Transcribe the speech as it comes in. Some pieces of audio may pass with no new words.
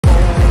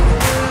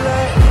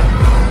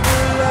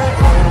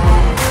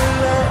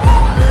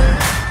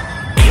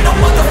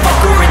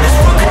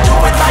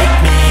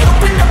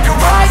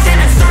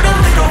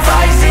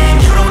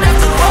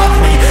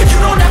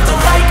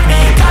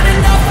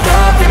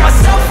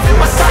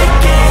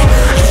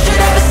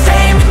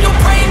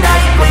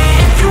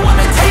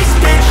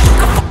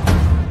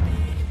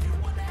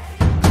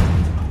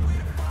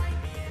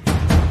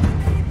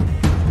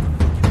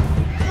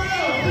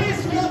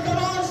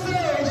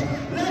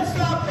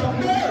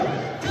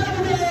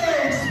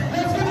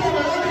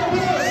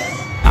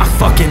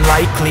fucking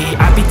likely.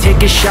 I be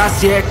taking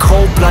shots, yeah,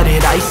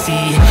 cold-blooded,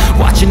 icy.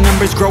 Watching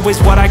numbers grow is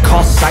what I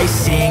call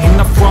sightseeing. In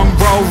the front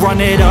row,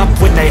 run it up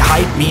when they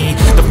hype me.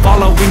 The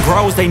following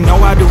grows, they know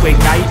how to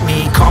ignite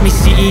me. Call me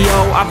CEO,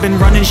 I've been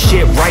running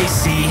shit right,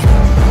 see.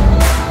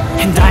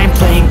 And I ain't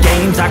playing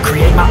games, I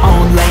create my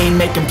own lane,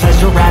 making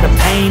pleasure out of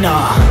pain,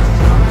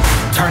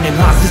 turning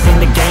losses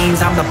into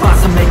gains. I'm the boss,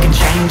 I'm making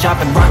change. I've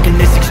been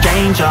rocking this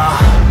exchange,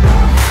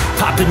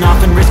 popping off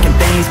and risking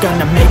things,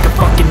 gonna make a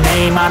fucking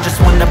name. I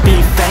just wanna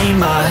be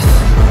famous,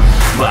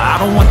 but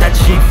I don't want that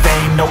cheap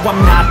fame. No,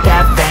 I'm not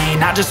that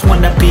vain, I just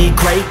wanna be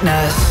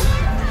greatness.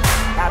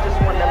 I just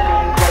wanna be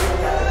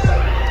greatness.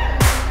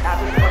 I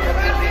just wanna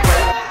be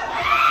greatness.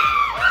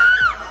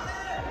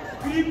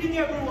 Good evening,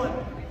 everyone.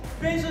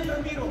 Benson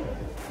Ramiro,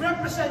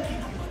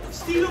 representing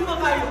Estilo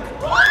Makayo.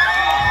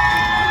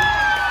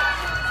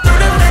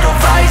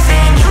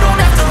 Rising, you don't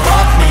have to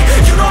love me,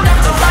 you don't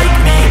have to like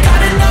me.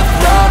 Got enough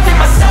love in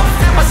myself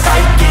and my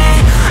psyche.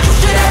 You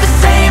should have the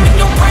same in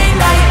your brain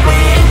nightly.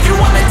 If you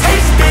wanna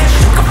taste, bitch,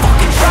 you can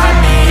fucking try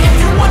me. If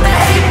you wanna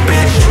hate,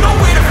 bitch, you know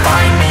where to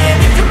find me. And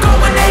if you're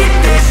going hate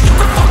this, you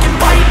can fucking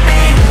bite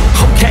me.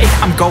 Okay,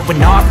 I'm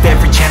going off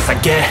every chance I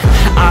get.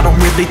 I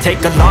don't really take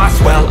a loss,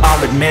 well,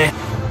 I'll admit.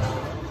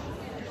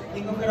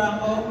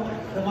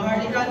 The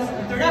Maharlikans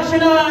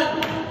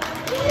International!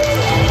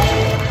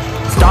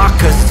 Stock,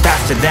 cause it's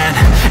faster than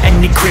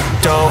any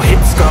crypto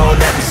hits go.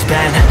 Let me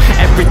spend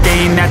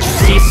everything that you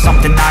see is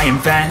something I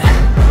invent,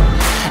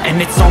 and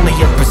it's only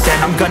a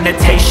percent. I'm gonna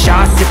take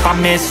shots, if I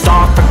miss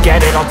all, forget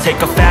it. I'll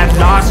take a fat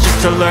loss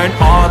just to learn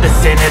all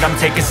that's in it. I'm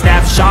taking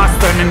snapshots,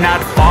 learning how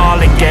to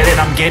fall and get it.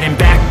 I'm getting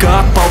back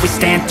up, always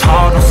stand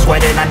tall, don't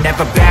sweat it. I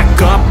never back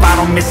up, I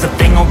don't miss a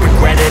thing or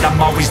regret it.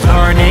 I'm always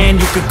learning,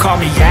 you could call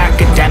me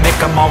academic.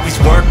 I'm always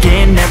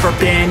working, never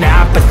been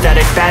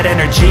apathetic. Bad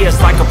energy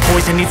is like a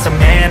poison, needs some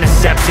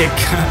antiseptic.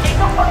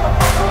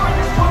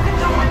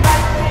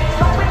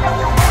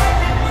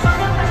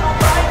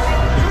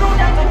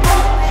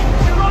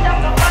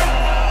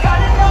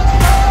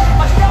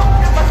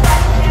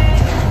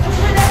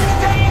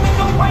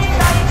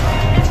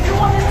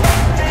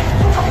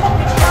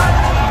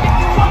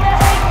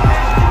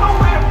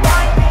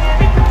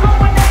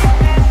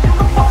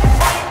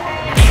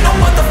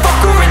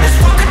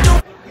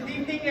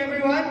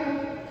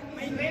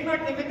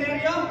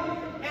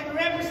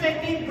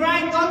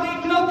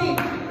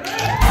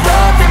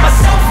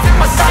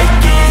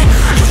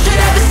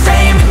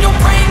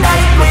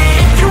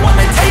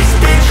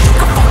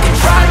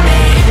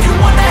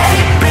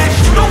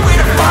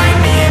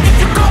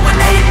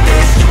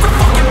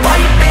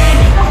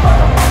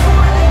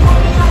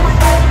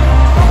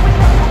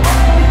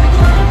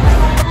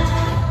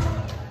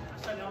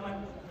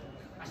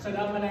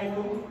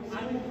 Assalamualaikum,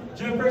 I'm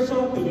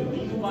Jefferson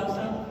Filipino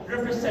Bansa,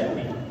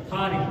 representing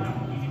Hari ng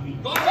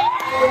Pilipinas.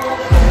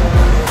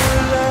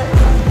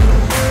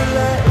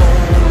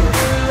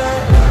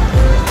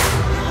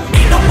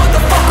 Ain't no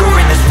motherfucker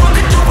in this world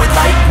can do it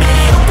like me.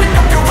 Open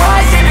up your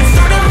eyes and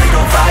insert a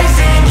little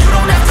rising. You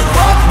don't have to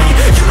love me,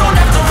 you don't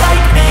have to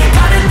like me.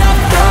 Got enough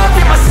love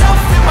in myself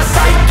and my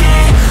psyche.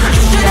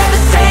 You should have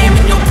the same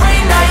in your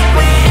brain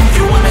nightly. If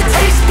you wanna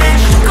taste,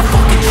 bitch, you can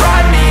fucking try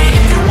me.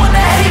 If you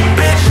wanna hate,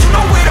 bitch, you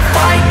know where to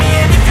find me.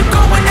 And if you're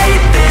going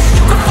hate this,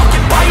 you can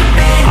fucking bite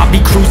me. I'll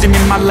be cruising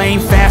in my lane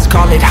fast,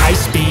 call it high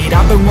speed.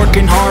 I've been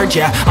working hard,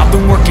 yeah, I've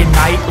been working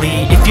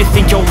nightly. If you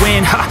think you'll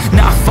win, ha,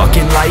 not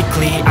fucking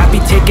likely. I be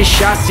taking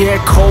shots, yeah,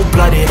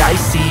 cold-blooded,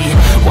 icy.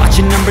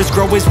 Watching numbers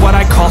grow is what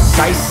I call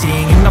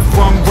sightseeing. In the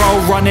front row,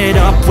 run it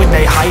up when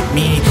they hype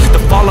me.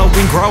 The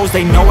following grows,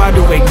 they know how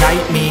to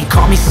ignite me.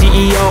 Call me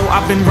CEO,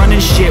 I've been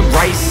running shit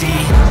right,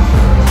 see.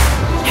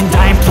 And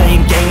I ain't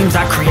playing games,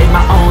 I create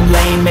my own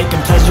lane,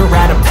 making pleasure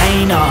out of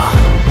pain,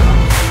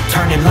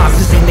 turning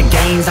losses into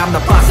gains. I'm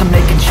the boss, I'm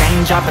making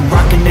change. I've been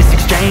rocking this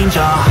exchange,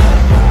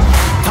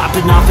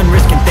 popping off and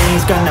risking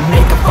things, gonna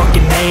make a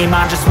fucking name.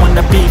 I just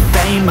wanna be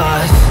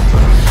famous,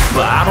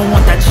 but I don't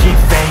want that cheap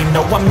fame.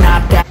 No, I'm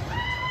not that.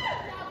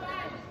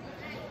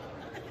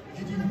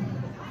 Good evening,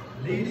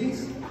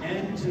 ladies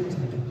and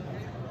gentlemen.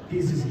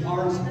 This is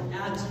ours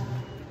at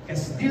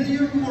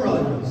Castillo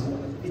Morados.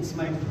 It's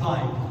my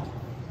pride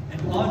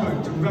and honor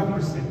to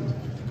represent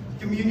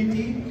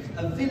community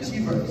of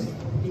Achievers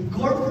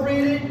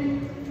Incorporated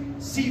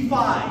C5.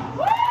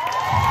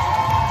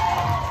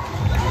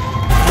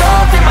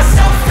 Love in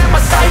myself and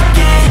my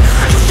psyche.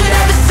 You should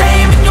have the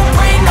same in your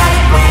brain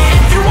nightly.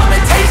 If you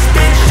wanna taste,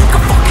 bitch, you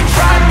can fucking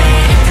try me.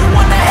 If you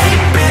wanna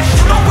hate, bitch,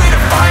 you know where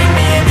to find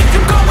me. And if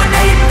you're going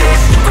hate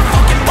this, you can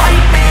fucking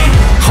bite me.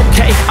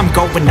 Okay, I'm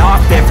going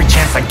off every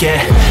chance I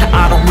get.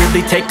 I don't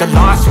really take a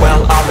loss,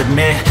 well, I'll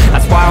admit.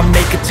 That's why I'll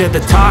make it to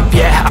the top,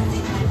 yeah.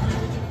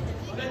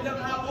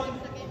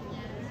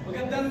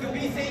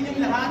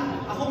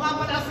 Ako nga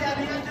pala si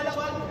Arian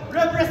Dalawan,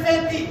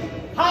 representing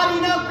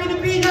Hari ng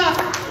Pilipinas!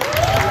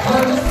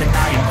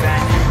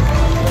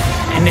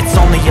 and it's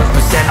only a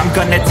percent. I'm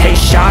gonna take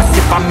shots,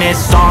 if I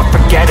miss all,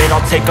 forget it.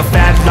 I'll take a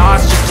fat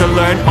loss just to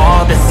learn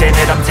all that's in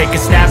it. I'm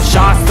taking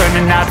snapshots,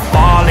 learning how to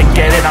fall and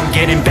get it. I'm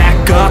getting back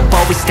up,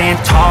 always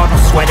stand tall, don't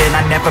sweat it.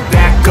 I never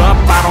back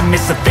up, I don't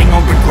miss a thing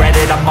or regret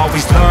it. I'm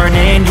always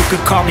learning, you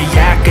could call me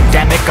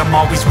academic. I'm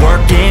always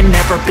working,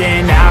 never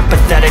been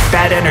apathetic.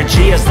 Bad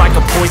energy is like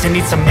a poison,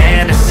 needs some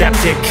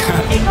antiseptic.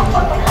 Ain't no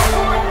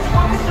motherfucker in this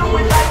world can do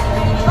it like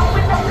me.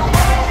 Open up your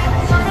mind and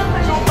insert a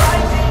little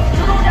rising.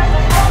 You don't have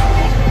to love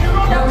me, you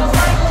don't have to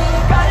like me.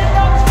 Got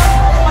enough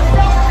love for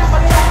myself and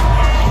my psyche.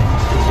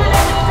 You should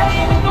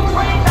entertain me, you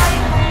pray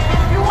nightly.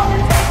 If you wanna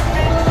take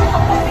me, you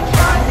can fucking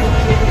try me.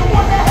 If you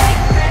wanna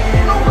hate me,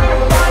 you know where to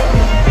find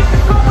me. If you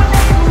go and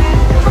hate me,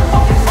 you can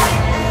fucking fight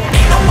me.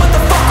 Ain't no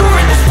motherfucker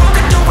in this world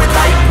can do it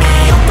like me.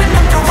 Open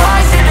up your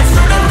eyes and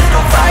insert a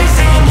little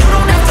rising. You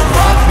don't have to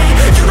love me,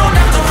 you don't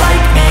have to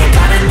like me.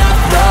 Got enough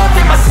love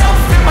in myself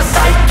and my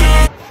psyche.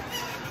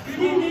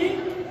 Good evening,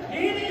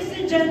 ladies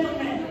and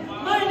gentlemen.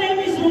 My name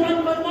is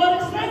Juan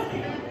Balmores Santi.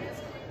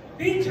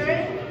 DJ,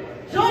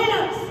 join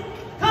us.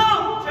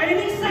 Come,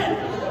 training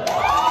center.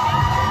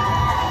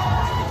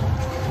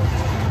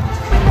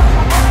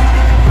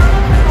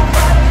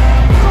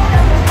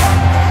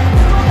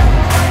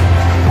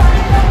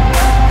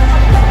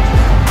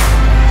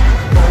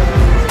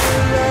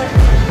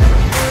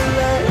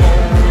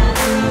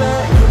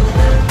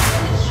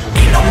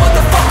 Ain't no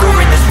motherfucker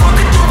in this world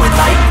can do it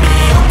like me.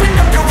 Open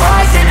up your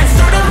eyes and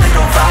insert a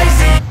little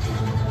rising.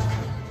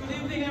 Good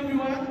evening,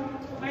 everyone.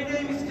 My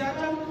name is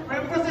Jaja,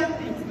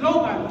 representing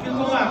Global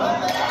Filcom.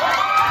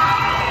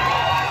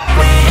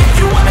 If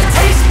you wanna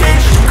taste,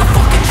 bitch, you can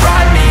fucking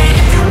try me.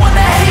 If you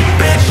wanna hate,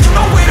 bitch, you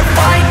know where to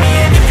find me.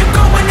 And if you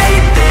go and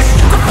hate this,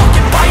 you can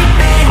fucking bite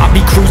me. I'll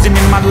be cruising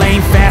in my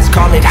lane fast,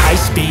 call it high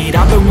speed.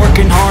 I've been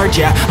working hard,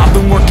 yeah, I've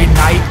been working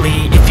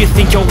nightly. If you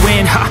think you'll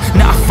win, ha,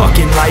 not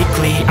fucking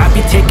likely. I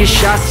be taking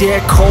shots, yeah,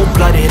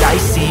 cold-blooded,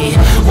 icy.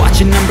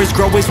 Watching numbers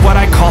grow is what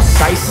I call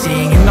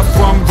sightseeing. In the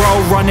front row,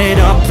 run it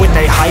up when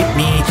they hype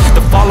me.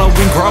 The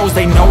following grows,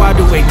 they know how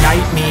to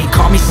ignite me.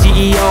 Call me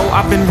CEO,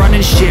 I've been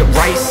running shit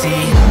right,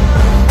 see.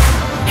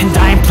 And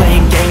I ain't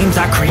playing games,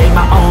 I create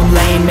my own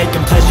lane,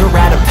 making pleasure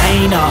out of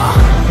pain,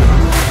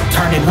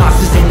 turning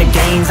losses into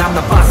gains, I'm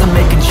the boss, I'm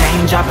making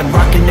change. I've been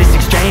rocking this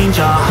exchange,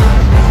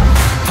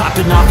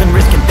 popping off and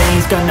risking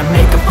things, gonna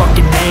make a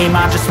fucking name.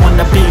 I just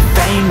wanna be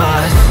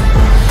famous,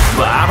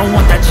 but I don't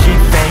want that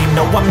cheap fame.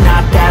 No, I'm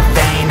not that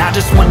vain, I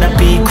just wanna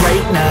be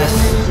greatness.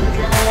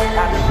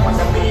 I just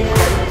wanna be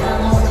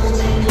greatness.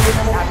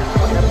 I just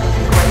wanna be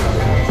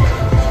greatness.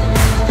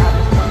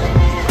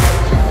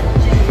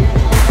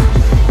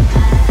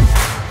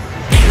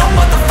 Ain't no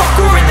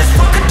motherfucker in this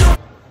world can do.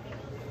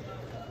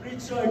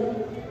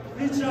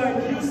 Richard,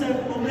 Yusef,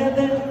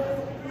 Umlete,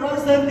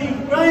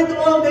 Constantine, grind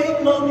all day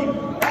loading.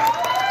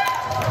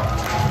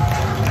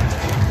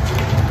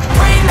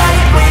 Pray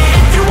nightly.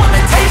 If you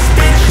wanna taste,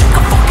 bitch, you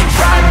can fucking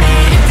try me.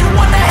 If you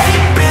wanna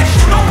hate, bitch,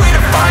 you know where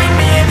to find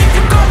me. And if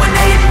you go and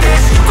hate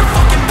this, you can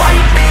fucking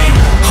bite me.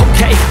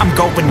 Okay, I'm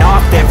going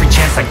off every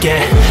chance I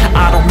get.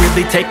 I don't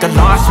really take a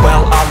loss,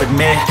 well, I'll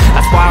admit.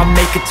 That's why I'll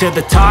make it to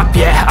the top,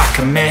 yeah, I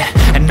commit.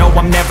 And no,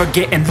 I'm never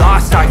getting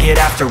lost, I get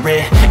after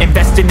it.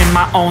 Investing in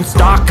my own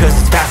stock, cause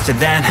it's faster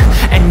than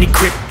any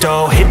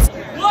crypto hits.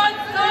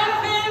 What's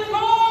up,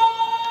 people?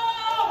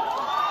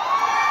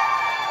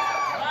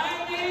 My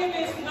name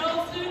is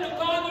Nelson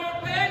O'Connor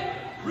Penn,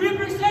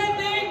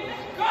 representing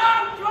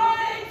Couture.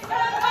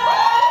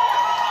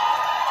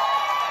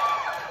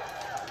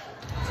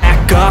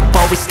 Back up,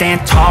 always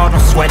stand tall, don't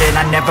sweat it.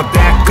 I never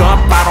back up,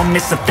 I don't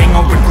miss a thing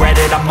or regret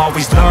it. I'm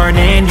always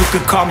learning, you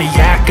could call me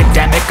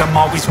academic. I'm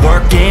always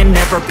working,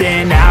 never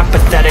been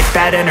apathetic.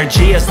 Bad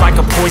energy is like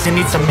a poison,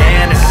 need some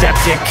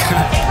antiseptic.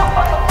 Ain't no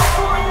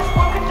motherfucker in this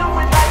world can do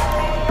it like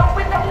me.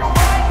 Open up your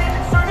mind and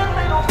insert a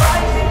little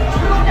rising.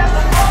 You don't have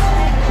to love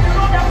me, you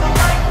don't have to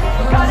like me.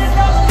 Got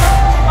enough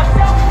love for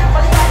myself and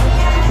my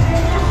psyche.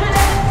 You should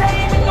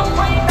entertain me, you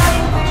pray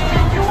nightly.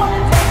 If you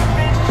wanna take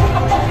me, you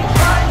can fucking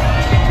try me.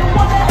 If you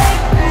wanna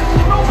hate me,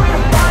 you know where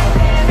to find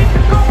me. If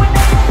you go and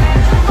hate me,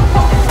 you can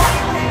fucking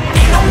fight me.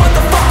 Ain't no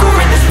motherfucker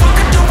in this world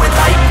can do it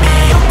like me.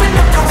 Open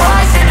up your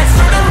eyes and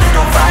insert a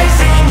little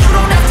rising. You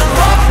don't have to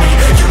love me,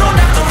 you don't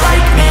have to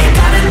like me.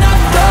 Got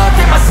enough love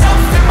in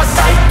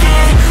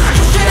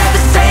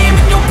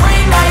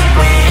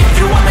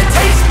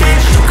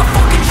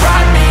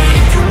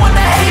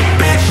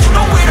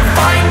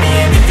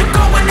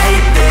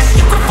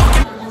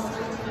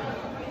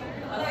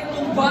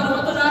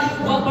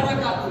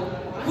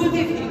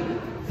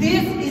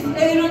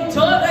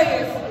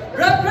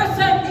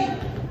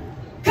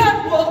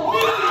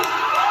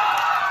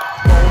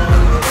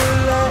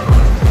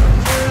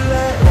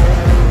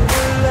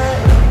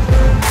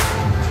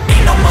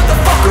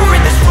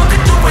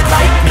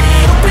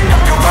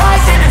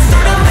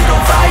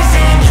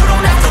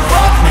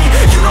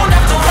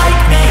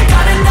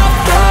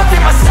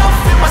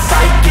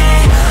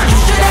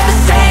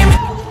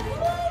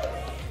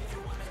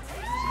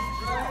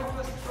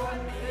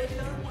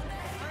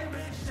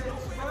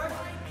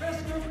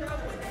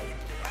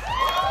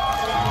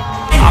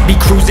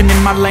Cruising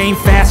in my lane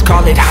fast,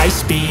 call it high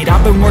speed.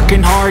 I've been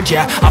working hard,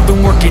 yeah, I've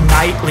been working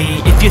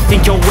nightly. If you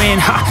think you'll win,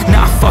 ha,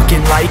 not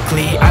fucking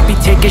likely. I be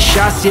taking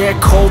shots, yeah,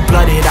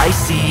 cold-blooded,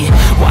 icy.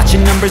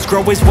 Watching numbers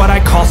grow is what I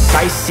call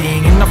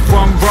sightseeing. In the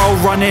front row,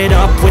 run it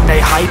up when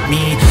they hype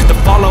me. The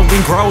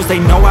following grows,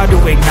 they know how to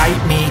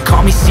ignite me.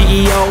 Call me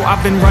CEO, I've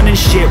been running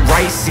shit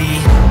right,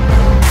 see.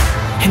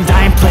 And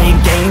I ain't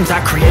playing games, I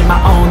create my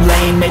own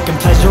lane,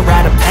 making pleasure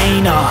out of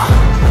pain,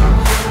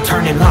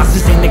 turning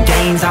losses into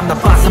gains. I'm the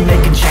boss, I'm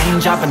making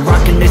change. I've been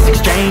rocking this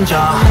exchange,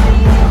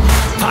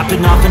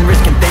 popping off and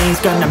risking things.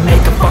 Gonna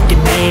make a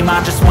fucking name,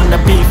 I just wanna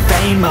be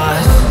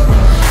famous.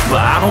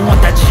 But I don't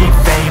want that cheap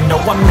fame, no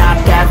I'm not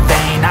that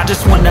vain. I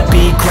just wanna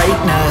be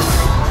greatness.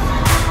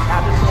 I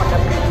just wanna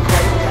be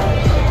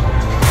greatness.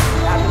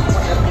 I just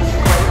wanna be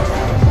greatness.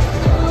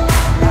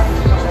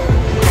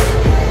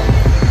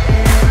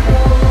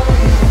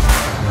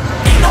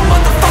 Ain't no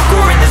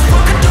motherfucker in this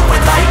world can do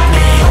it like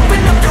me.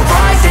 Open up your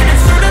eyes and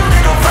insert a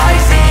little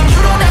rising. You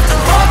don't have to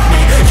love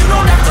me, you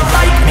don't have to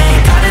like me.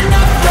 Got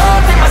enough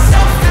love in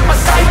myself, in my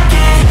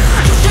psyche.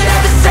 You should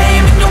have the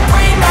same in your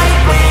brain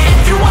nightly.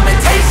 If you wanna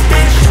taste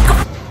bitch, you can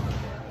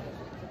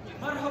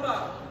Marhaba,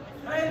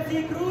 Ryan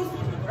C. Cruz,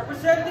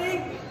 representing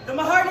the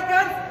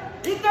Maharlikans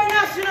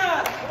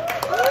International!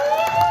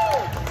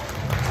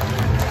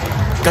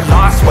 the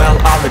lost, well,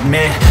 I'll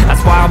admit.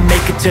 That's why I'll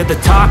make it to the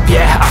top,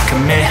 yeah, I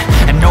commit.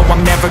 And no,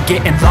 I'm never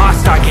getting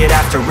lost, I get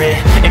after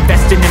it.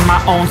 Investing in my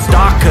own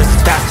stock, cause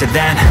it's faster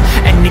than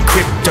any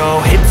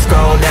crypto hits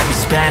go, let me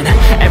spend.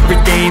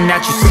 Everything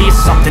that you see is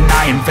something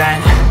I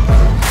invent.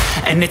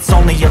 And it's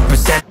only a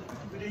percent.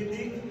 Good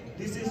evening,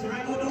 this is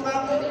Raimundo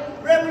Campo,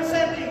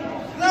 representing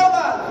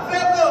Global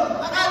Filcom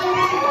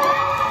KSA.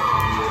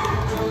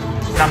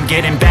 I'm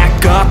getting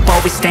back up,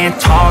 always stand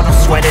tall, don't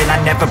sweat it,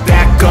 I never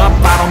back up.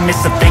 I don't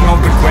miss a thing or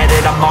regret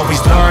it, I'm always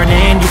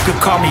learning. You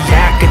could call me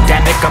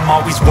academic, I'm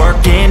always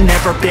working.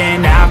 Never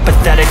been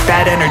apathetic,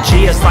 bad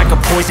energy is like a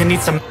poison,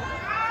 need some